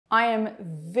I am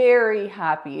very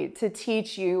happy to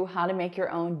teach you how to make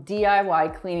your own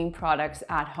DIY cleaning products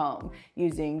at home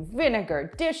using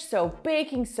vinegar, dish soap,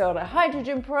 baking soda,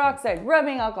 hydrogen peroxide,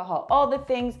 rubbing alcohol, all the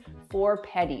things for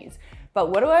pennies. But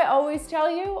what do I always tell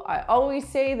you? I always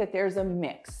say that there's a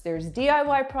mix. There's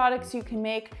DIY products you can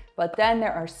make, but then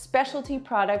there are specialty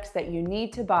products that you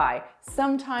need to buy.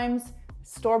 Sometimes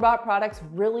store-bought products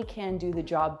really can do the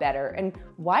job better. And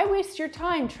why waste your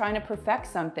time trying to perfect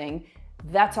something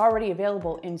that's already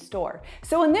available in store?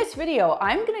 So in this video,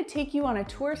 I'm gonna take you on a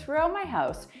tour throughout my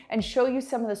house and show you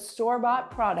some of the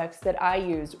store-bought products that I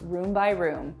use room by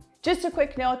room. Just a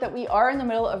quick note that we are in the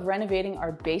middle of renovating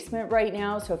our basement right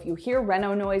now, so if you hear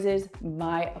reno noises,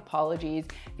 my apologies.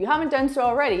 If you haven't done so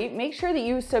already, make sure that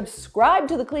you subscribe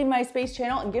to the Clean My Space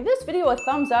channel and give this video a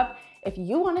thumbs up if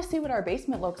you want to see what our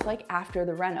basement looks like after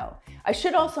the reno. I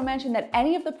should also mention that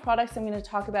any of the products I'm going to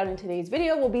talk about in today's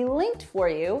video will be linked for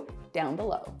you down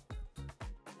below.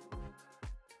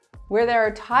 Where there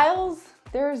are tiles,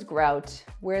 there is grout.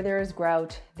 Where there is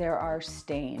grout, there are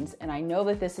stains. And I know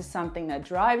that this is something that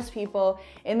drives people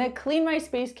in the Clean My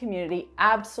Space community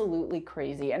absolutely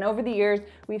crazy. And over the years,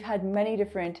 we've had many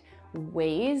different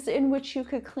ways in which you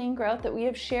could clean grout that we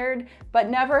have shared, but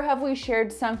never have we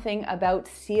shared something about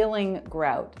sealing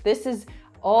grout. This is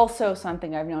also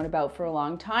something I've known about for a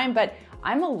long time, but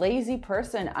I'm a lazy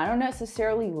person. I don't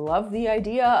necessarily love the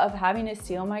idea of having to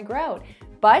seal my grout.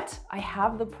 But I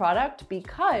have the product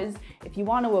because if you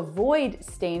want to avoid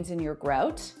stains in your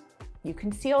grout, you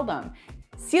can seal them.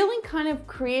 Sealing kind of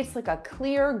creates like a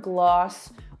clear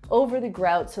gloss over the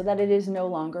grout so that it is no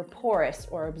longer porous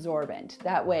or absorbent.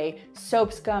 That way,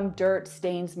 soap scum, dirt,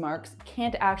 stains, marks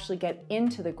can't actually get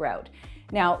into the grout.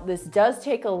 Now, this does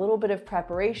take a little bit of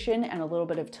preparation and a little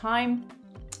bit of time,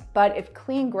 but if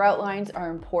clean grout lines are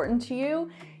important to you,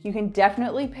 you can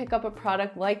definitely pick up a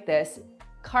product like this.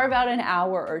 Carve out an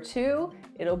hour or two,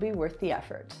 it'll be worth the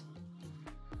effort.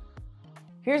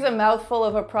 Here's a mouthful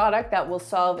of a product that will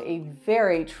solve a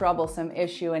very troublesome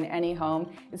issue in any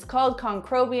home. It's called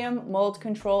Concrobium Mold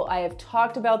Control. I have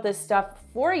talked about this stuff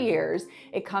for years.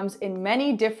 It comes in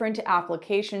many different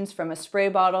applications, from a spray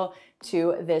bottle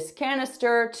to this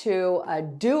canister to a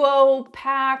duo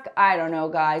pack. I don't know,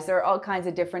 guys. There are all kinds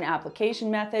of different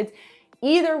application methods.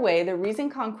 Either way, the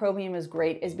reason Concrobium is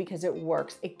great is because it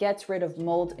works. It gets rid of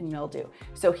mold and mildew.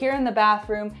 So here in the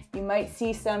bathroom, you might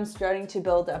see some starting to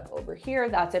build up over here.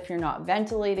 That's if you're not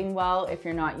ventilating well, if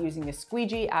you're not using a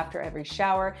squeegee after every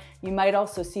shower. You might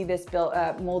also see this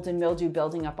mold and mildew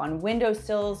building up on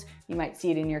windowsills. You might see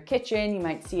it in your kitchen. You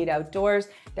might see it outdoors.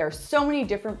 There are so many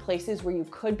different places where you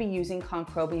could be using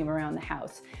Concrobium around the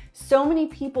house. So many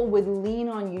people would lean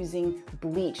on using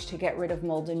bleach to get rid of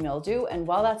mold and mildew. And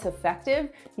while that's effective,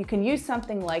 you can use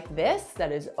something like this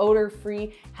that is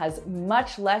odor-free, has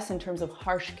much less in terms of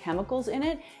harsh chemicals in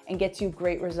it, and gets you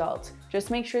great results.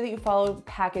 Just make sure that you follow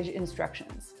package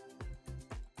instructions.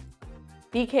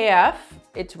 BKF,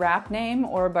 its wrap name,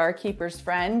 or Barkeeper's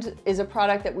Friend, is a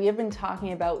product that we have been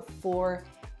talking about for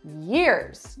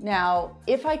years. Now,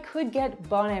 if I could get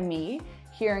Bon Ami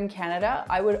here in Canada,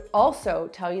 I would also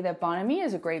tell you that Bon Ami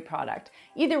is a great product.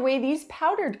 Either way, these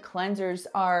powdered cleansers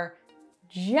are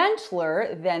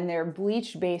gentler than their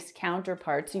bleach-based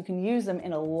counterparts. You can use them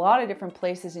in a lot of different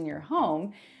places in your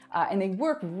home, and they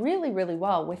work really, really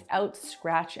well without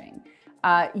scratching.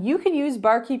 You can use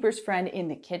Barkeeper's Friend in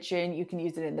the kitchen, you can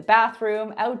use it in the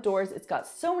bathroom, outdoors. It's got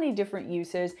so many different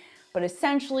uses, but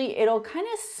essentially it'll kind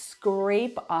of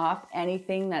scrape off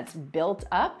anything that's built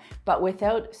up, but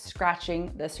without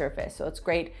scratching the surface. So it's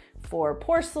great for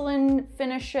porcelain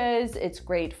finishes. It's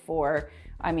great for,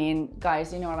 I mean,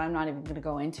 guys, you know what? I'm not even gonna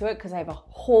go into it because I have a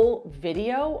whole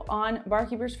video on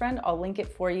Barkeeper's Friend. I'll link it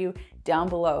for you down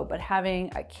below, but having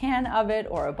a can of it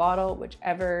or a bottle,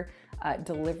 whichever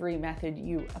delivery method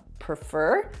you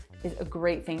prefer, is a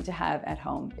great thing to have at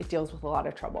home. It deals with a lot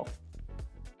of trouble.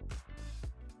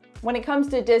 When it comes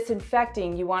to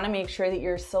disinfecting, you want to make sure that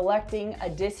you're selecting a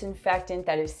disinfectant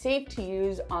that is safe to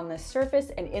use on the surface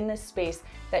and in the space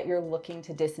that you're looking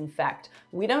to disinfect.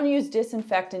 We don't use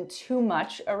disinfectant too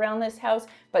much around this house,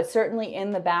 but certainly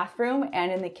in the bathroom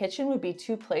and in the kitchen would be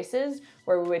two places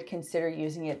where we would consider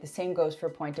using it. The same goes for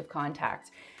point of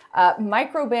contact.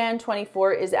 Microban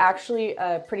 24 is actually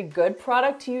a pretty good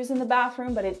product to use in the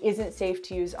bathroom, but it isn't safe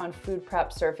to use on food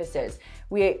prep surfaces.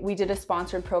 We did a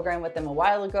sponsored program with them a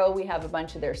while ago. We have a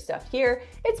bunch of their stuff here.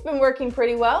 It's been working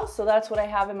pretty well, so that's what I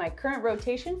have in my current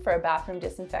rotation for a bathroom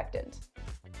disinfectant.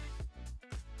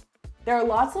 There are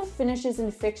lots of finishes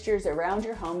and fixtures around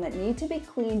your home that need to be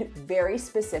cleaned very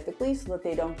specifically so that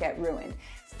they don't get ruined.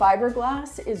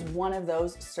 Fiberglass is one of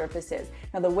those surfaces.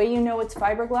 Now, the way you know it's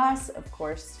fiberglass, of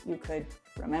course, you could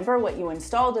remember what you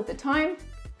installed at the time,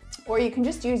 or you can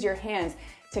just use your hands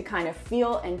to kind of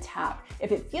feel and tap.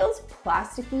 If it feels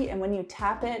plasticky and when you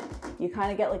tap it, you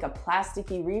kind of get like a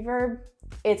plasticky reverb,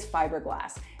 it's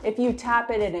fiberglass. If you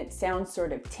tap it and it sounds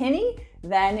sort of tinny,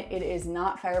 then it is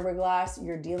not fiberglass.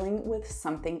 You're dealing with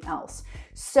something else.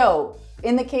 So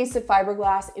in the case of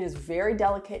fiberglass, it is very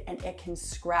delicate and it can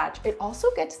scratch. It also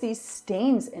gets these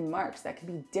stains and marks that can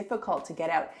be difficult to get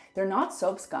out. They're not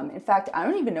soap scum. In fact, I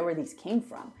don't even know where these came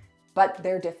from, but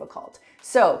they're difficult.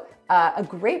 So a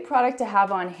great product to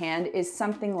have on hand is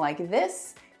something like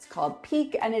this. It's called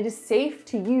Peak, and it is safe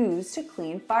to use to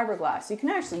clean fiberglass. You can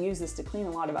actually use this to clean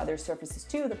a lot of other surfaces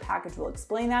too. The package will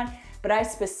explain that, but I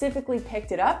specifically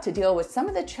picked it up to deal with some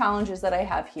of the challenges that I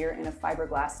have here in a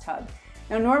fiberglass tub.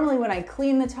 Now, normally when I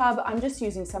clean the tub, I'm just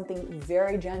using something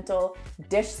very gentle,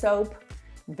 dish soap,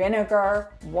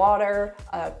 vinegar, water,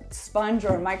 a sponge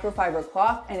or a microfiber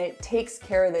cloth, and it takes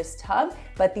care of this tub.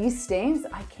 But these stains,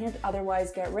 I can't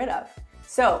otherwise get rid of.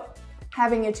 So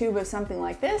having a tube of something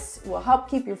like this will help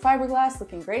keep your fiberglass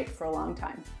looking great for a long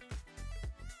time.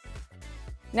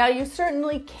 Now, you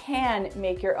certainly can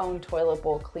make your own toilet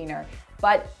bowl cleaner,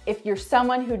 but if you're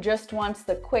someone who just wants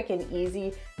the quick and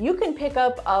easy, you can pick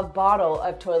up a bottle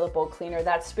of toilet bowl cleaner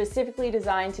that's specifically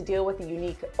designed to deal with the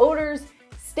unique odors,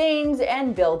 stains,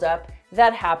 and buildup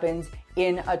that happens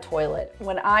in a toilet.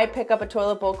 When I pick up a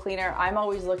toilet bowl cleaner, I'm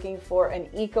always looking for an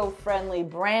eco-friendly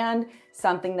brand,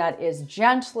 something that is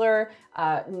gentler,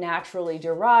 naturally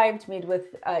derived, made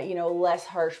with less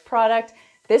harsh product.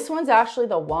 This one's actually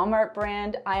the Walmart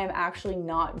brand. I am actually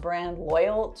not brand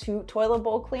loyal to toilet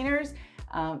bowl cleaners,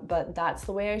 but that's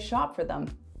the way I shop for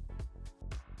them.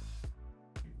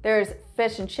 There's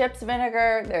fish and chips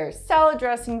vinegar, there's salad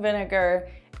dressing vinegar,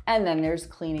 and then there's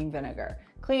cleaning vinegar.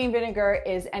 Cleaning vinegar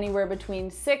is anywhere between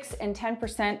 6 and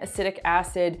 10% acidic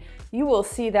acid. You will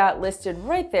see that listed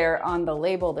right there on the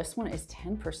label. This one is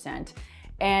 10%.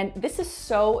 And this is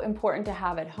so important to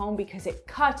have at home because it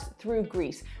cuts through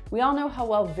grease. We all know how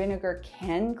well vinegar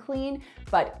can clean,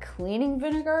 but cleaning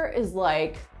vinegar is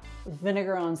like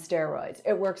vinegar on steroids.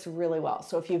 It works really well.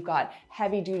 So if you've got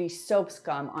heavy duty soap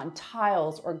scum on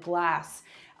tiles or glass,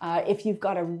 if you've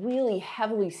got a really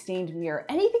heavily stained mirror,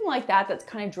 anything like that that's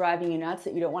kind of driving you nuts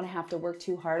that you don't want to have to work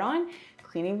too hard on,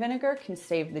 cleaning vinegar can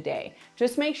save the day.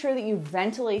 Just make sure that you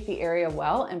ventilate the area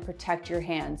well and protect your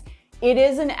hands. It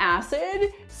is an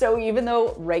acid, so even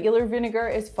though regular vinegar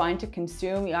is fine to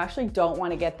consume, you actually don't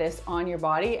want to get this on your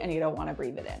body and you don't want to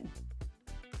breathe it in.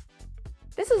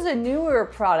 This is a newer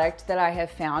product that I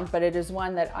have found, but it is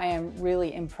one that I am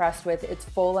really impressed with. It's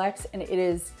Folex, and it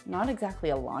is not exactly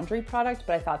a laundry product,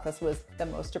 but I thought this was the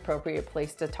most appropriate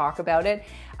place to talk about it.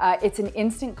 It's an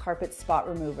instant carpet spot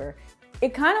remover.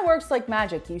 It kind of works like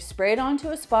magic. You spray it onto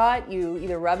a spot, you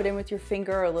either rub it in with your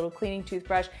finger or a little cleaning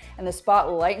toothbrush, and the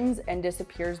spot lightens and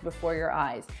disappears before your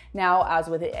eyes. Now, as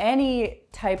with any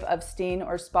type of stain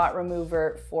or spot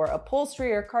remover for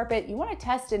upholstery or carpet, you want to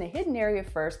test in a hidden area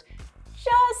first,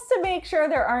 just to make sure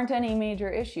there aren't any major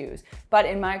issues. But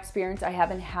in my experience, I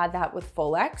haven't had that with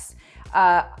Folex.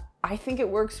 I think it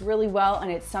works really well,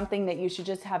 and it's something that you should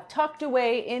just have tucked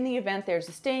away in the event there's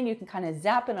a stain. You can kind of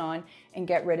zap it on and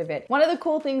get rid of it. One of the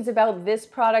cool things about this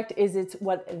product is it's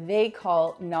what they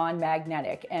call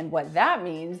non-magnetic. And what that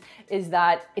means is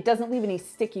that it doesn't leave any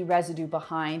sticky residue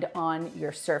behind on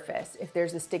your surface. If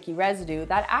there's a sticky residue,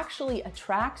 that actually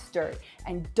attracts dirt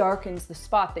and darkens the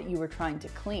spot that you were trying to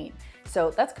clean.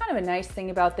 So that's kind of a nice thing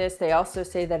about this. They also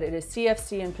say that it is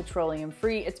CFC and petroleum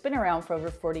free. It's been around for over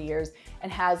 40 years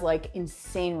and has like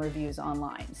insane reviews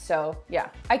online. So yeah,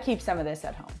 I keep some of this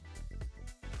at home.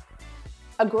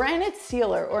 A granite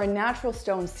sealer or a natural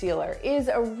stone sealer is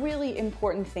a really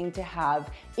important thing to have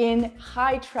in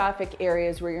high traffic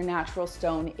areas where your natural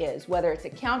stone is, whether it's a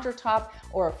countertop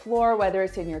or a floor, whether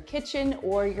it's in your kitchen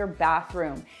or your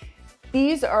bathroom.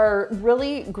 These are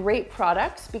really great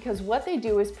products because what they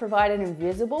do is provide an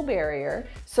invisible barrier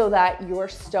so that your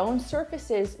stone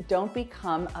surfaces don't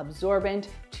become absorbent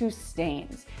to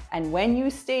stains. And when you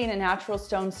stain a natural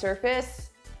stone surface,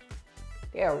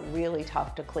 they are really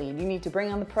tough to clean. You need to bring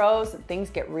on the pros and things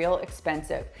get real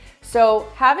expensive. So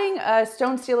having a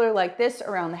stone sealer like this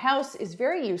around the house is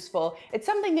very useful. It's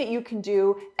something that you can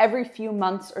do every few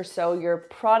months or so. Your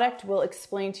product will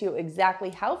explain to you exactly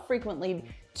how frequently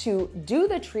to do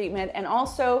the treatment and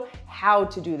also how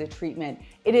to do the treatment.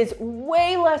 It is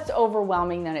way less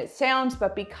overwhelming than it sounds,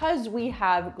 but because we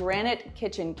have granite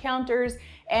kitchen counters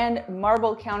and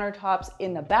marble countertops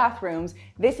in the bathrooms,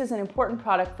 this is an important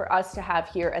product for us to have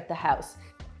here at the house.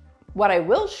 What I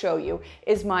will show you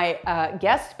is my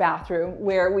guest bathroom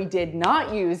where we did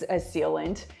not use a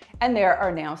sealant and there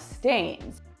are now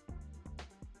stains.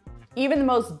 Even the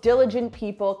most diligent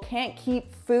people can't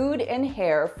keep food and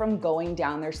hair from going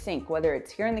down their sink, whether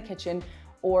it's here in the kitchen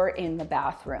or in the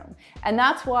bathroom. And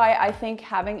that's why I think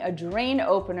having a drain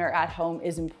opener at home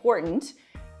is important,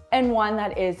 and one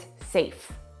that is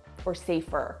safe or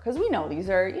safer, because we know these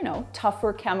are,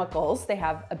 tougher chemicals. They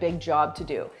have a big job to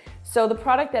do. So the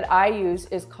product that I use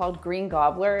is called Green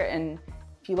Gobbler, and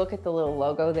if you look at the little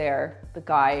logo there, the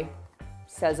guy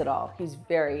says it all. He's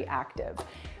very active.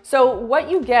 So what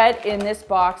you get in this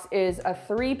box is a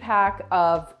 3-pack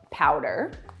of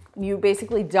powder. You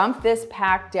basically dump this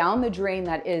pack down the drain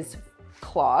that is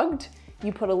clogged.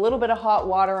 You put a little bit of hot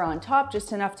water on top,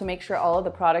 just enough to make sure all of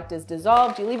the product is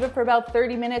dissolved. You leave it for about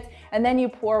 30 minutes, and then you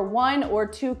pour 1 or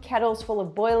 2 kettles full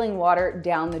of boiling water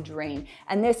down the drain.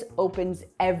 And this opens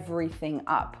everything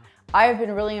up. I've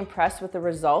been really impressed with the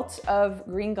results of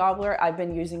Green Gobbler. I've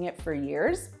been using it for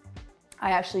years.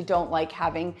 I actually don't like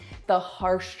having the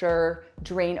harsher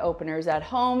drain openers at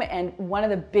home. And one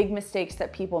of the big mistakes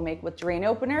that people make with drain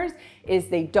openers is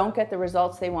they don't get the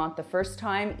results they want the first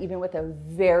time, even with a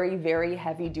very, very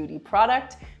heavy duty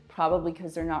product, probably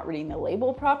because they're not reading the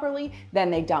label properly. Then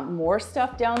they dump more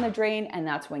stuff down the drain, and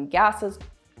that's when gases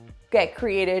get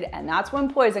created, and that's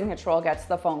when poison control gets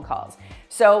the phone calls.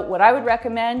 So what I would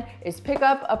recommend is pick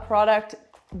up a product,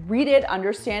 read it,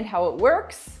 understand how it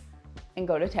works, and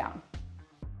go to town.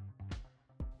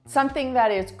 Something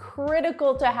that is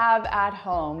critical to have at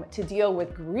home to deal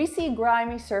with greasy,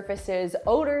 grimy surfaces,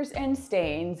 odors, and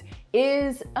stains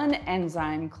is an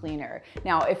enzyme cleaner.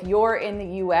 Now, if you're in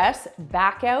the US,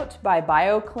 Back Out by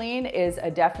BioClean is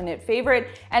a definite favorite.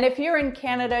 And if you're in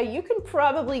Canada, you can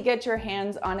probably get your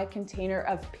hands on a container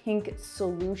of pink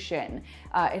solution.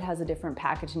 It has a different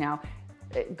package now.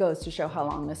 It goes to show how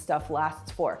long this stuff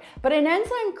lasts for. But an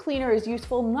enzyme cleaner is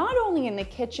useful not only in the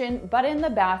kitchen, but in the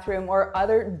bathroom or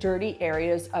other dirty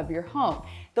areas of your home.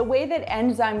 The way that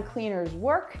enzyme cleaners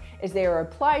work is they are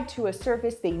applied to a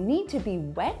surface. They need to be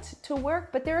wet to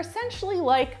work, but they're essentially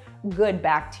like good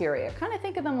bacteria. Kind of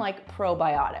think of them like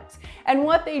probiotics. And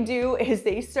what they do is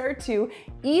they start to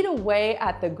eat away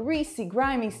at the greasy,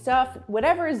 grimy stuff,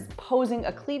 whatever is posing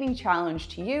a cleaning challenge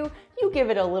to you. You give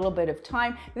it a little bit of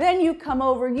time, then you come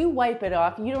over, you wipe it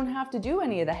off. You don't have to do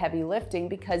any of the heavy lifting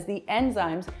because the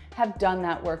enzymes have done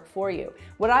that work for you.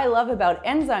 What I love about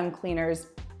enzyme cleaners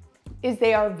is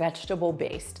they are vegetable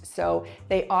based. So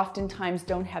they oftentimes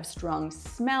don't have strong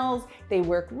smells, they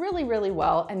work really, really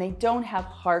well, and they don't have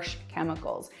harsh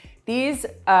chemicals. These,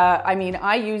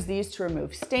 I use these to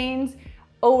remove stains,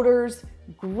 odors,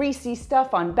 greasy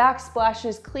stuff on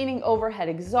backsplashes, cleaning overhead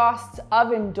exhausts,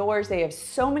 oven doors. They have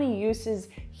so many uses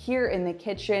here in the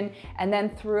kitchen and then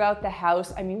throughout the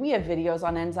house. I mean, we have videos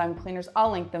on enzyme cleaners.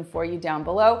 I'll link them for you down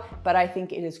below, but I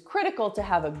think it is critical to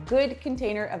have a good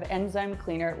container of enzyme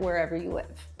cleaner wherever you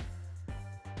live.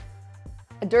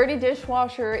 A dirty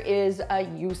dishwasher is a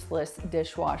useless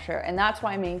dishwasher, and that's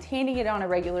why maintaining it on a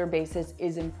regular basis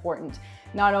is important.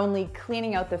 Not only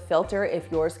cleaning out the filter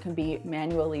if yours can be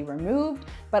manually removed,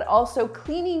 but also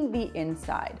cleaning the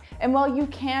inside. And while you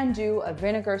can do a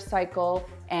vinegar cycle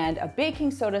and a baking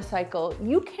soda cycle,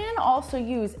 you can also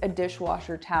use a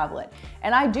dishwasher tablet.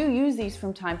 And I do use these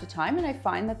from time to time, and I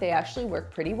find that they actually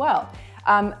work pretty well.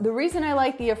 The reason I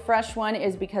like the Afresh one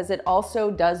is because it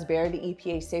also does bear the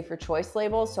EPA Safer Choice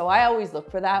label, so I always look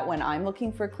for that when I'm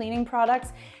looking for cleaning products,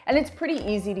 and it's pretty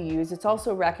easy to use. It's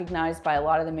also recognized by a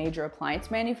lot of the major appliance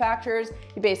manufacturers.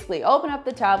 You basically open up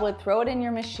the tablet, throw it in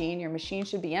your machine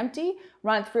should be empty,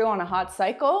 run it through on a hot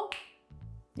cycle,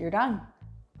 you're done.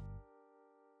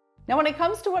 Now, when it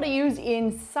comes to what I use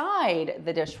inside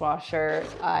the dishwasher,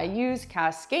 I use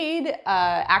Cascade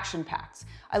action packs.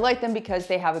 I like them because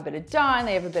they have a bit of Dawn,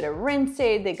 they have a bit of rinse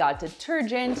aid, they got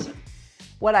detergent.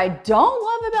 What I don't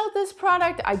love about this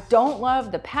product, I don't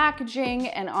love the packaging,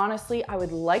 and honestly, I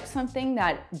would like something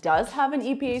that does have an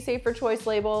EPA Safer Choice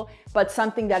label, but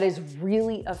something that is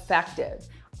really effective.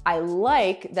 I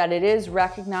like that it is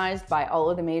recognized by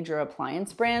all of the major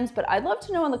appliance brands, but I'd love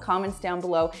to know in the comments down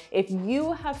below if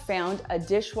you have found a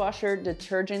dishwasher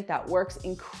detergent that works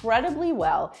incredibly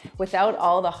well without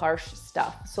all the harsh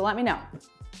stuff. So let me know.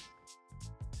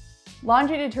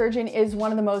 Laundry detergent is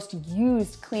one of the most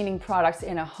used cleaning products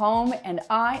in a home, and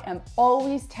I am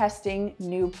always testing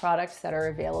new products that are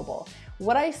available.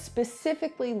 What I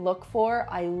specifically look for,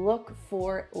 I look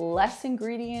for less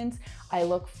ingredients. I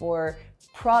look for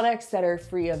products that are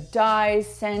free of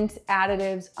dyes, scents,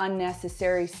 additives,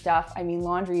 unnecessary stuff. I mean,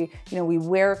 laundry, we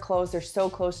wear clothes, they're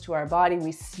so close to our body,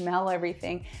 we smell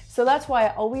everything. So that's why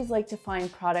I always like to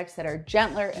find products that are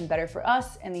gentler and better for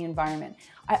us and the environment.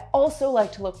 I also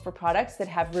like to look for products that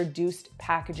have reduced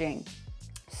packaging.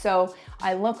 So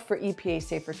I look for EPA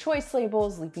Safer Choice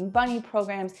labels, Leaping Bunny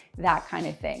programs, that kind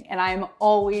of thing. And I'm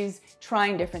always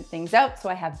trying different things out, so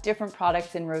I have different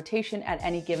products in rotation at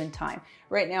any given time.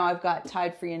 Right now I've got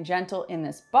Tide Free and Gentle in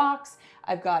this box,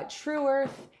 I've got True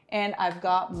Earth, and I've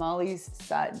got Molly's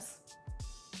Suds.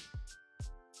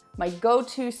 My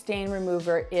go-to stain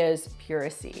remover is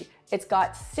Puracy. It's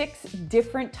got 6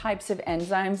 different types of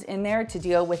enzymes in there to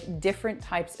deal with different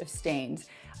types of stains.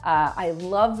 I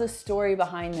love the story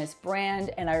behind this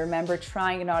brand, and I remember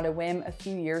trying it on a whim a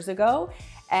few years ago,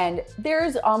 and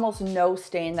there's almost no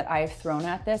stain that I've thrown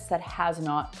at this that has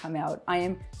not come out. I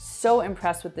am so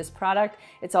impressed with this product.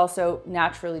 It's also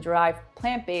naturally derived,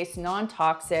 plant-based,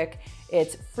 non-toxic.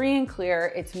 It's free and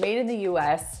clear. It's made in the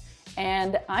US.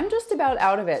 And I'm just about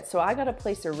out of it, so I gotta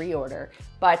place a reorder.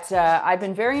 But I've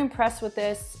been very impressed with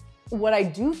this. What I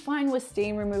do find with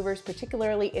stain removers,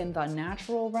 particularly in the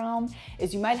natural realm,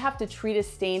 is you might have to treat a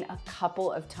stain a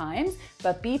couple of times,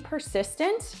 but be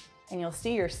persistent and you'll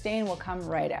see your stain will come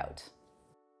right out.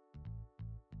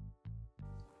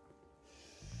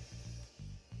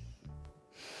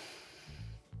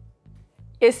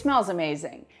 It smells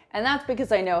amazing. And that's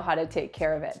because I know how to take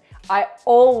care of it. I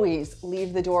always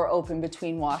leave the door open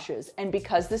between washes. And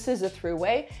because this is a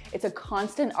throughway, it's a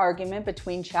constant argument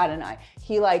between Chad and I.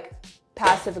 He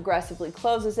passive aggressively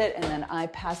closes it, and then I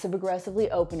passive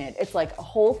aggressively open it. It's like a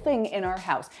whole thing in our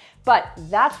house. But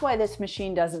that's why this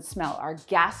machine doesn't smell. Our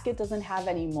gasket doesn't have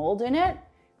any mold in it.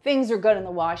 Things are good in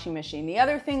the washing machine. The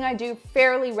other thing I do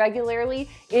fairly regularly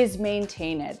is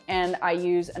maintain it, and I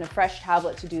use a fresh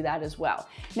tablet to do that as well.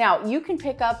 Now, you can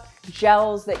pick up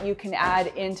gels that you can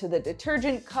add into the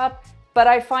detergent cup, but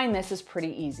I find this is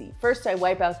pretty easy. First, I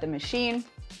wipe out the machine,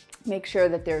 make sure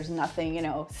that there's nothing,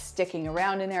 sticking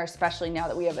around in there, especially now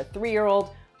that we have a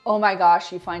 3-year-old. Oh my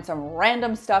gosh, you find some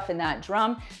random stuff in that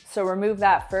drum. So remove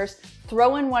that first,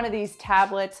 throw in one of these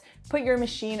tablets, put your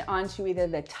machine onto either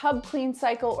the tub clean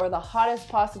cycle or the hottest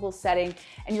possible setting,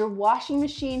 and your washing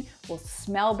machine will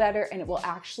smell better and it will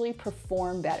actually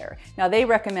perform better. Now they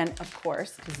recommend, of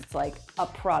course, because it's like a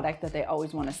product that they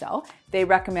always want to sell, they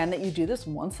recommend that you do this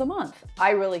once a month.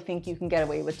 I really think you can get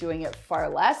away with doing it far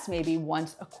less, maybe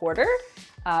once a quarter,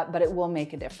 but it will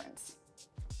make a difference.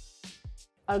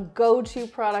 A go-to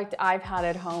product I've had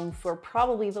at home for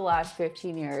probably the last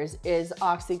 15 years is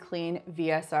OxiClean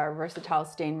VSR Versatile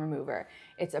Stain Remover.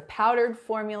 It's a powdered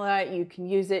formula. You can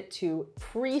use it to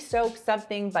pre-soak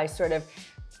something by sort of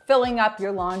filling up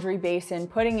your laundry basin,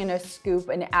 putting in a scoop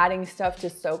and adding stuff to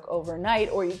soak overnight,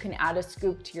 or you can add a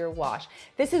scoop to your wash.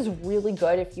 This is really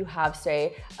good if you have,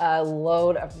 say, a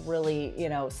load of really,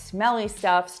 smelly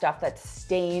stuff that's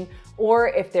stained, or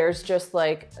if there's just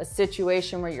like a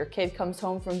situation where your kid comes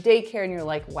home from daycare and you're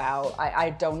like, wow,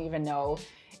 I don't even know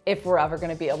if we're ever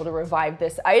gonna be able to revive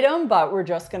this item, but we're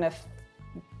just gonna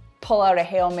pull out a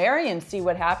Hail Mary and see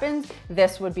what happens.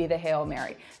 This would be the Hail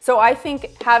Mary. So I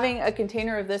think having a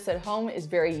container of this at home is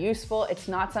very useful. It's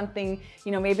not something,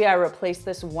 maybe I replace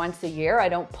this once a year. I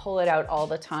don't pull it out all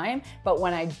the time, but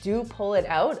when I do pull it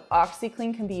out,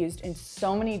 OxiClean can be used in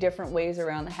so many different ways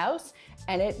around the house,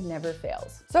 and it never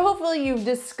fails. So hopefully you've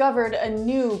discovered a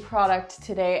new product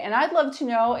today, and I'd love to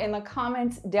know in the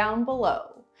comments down below,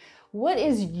 what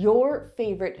is your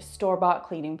favorite store-bought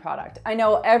cleaning product? I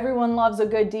know everyone loves a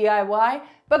good DIY,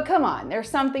 but come on, there's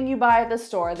something you buy at the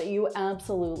store that you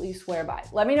absolutely swear by.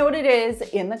 Let me know what it is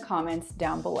in the comments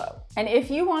down below. And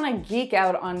if you want to geek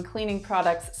out on cleaning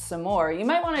products some more, you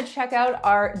might want to check out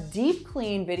our deep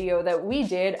clean video that we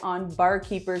did on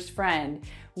Barkeeper's Friend.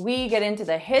 We get into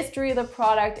the history of the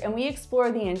product and we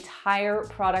explore the entire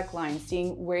product line,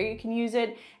 seeing where you can use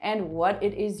it and what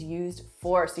it is used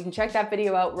for. So you can check that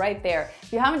video out right there.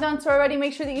 If you haven't done so already,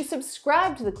 make sure that you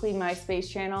subscribe to the Clean My Space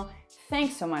channel.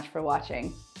 Thanks so much for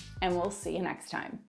watching, and we'll see you next time.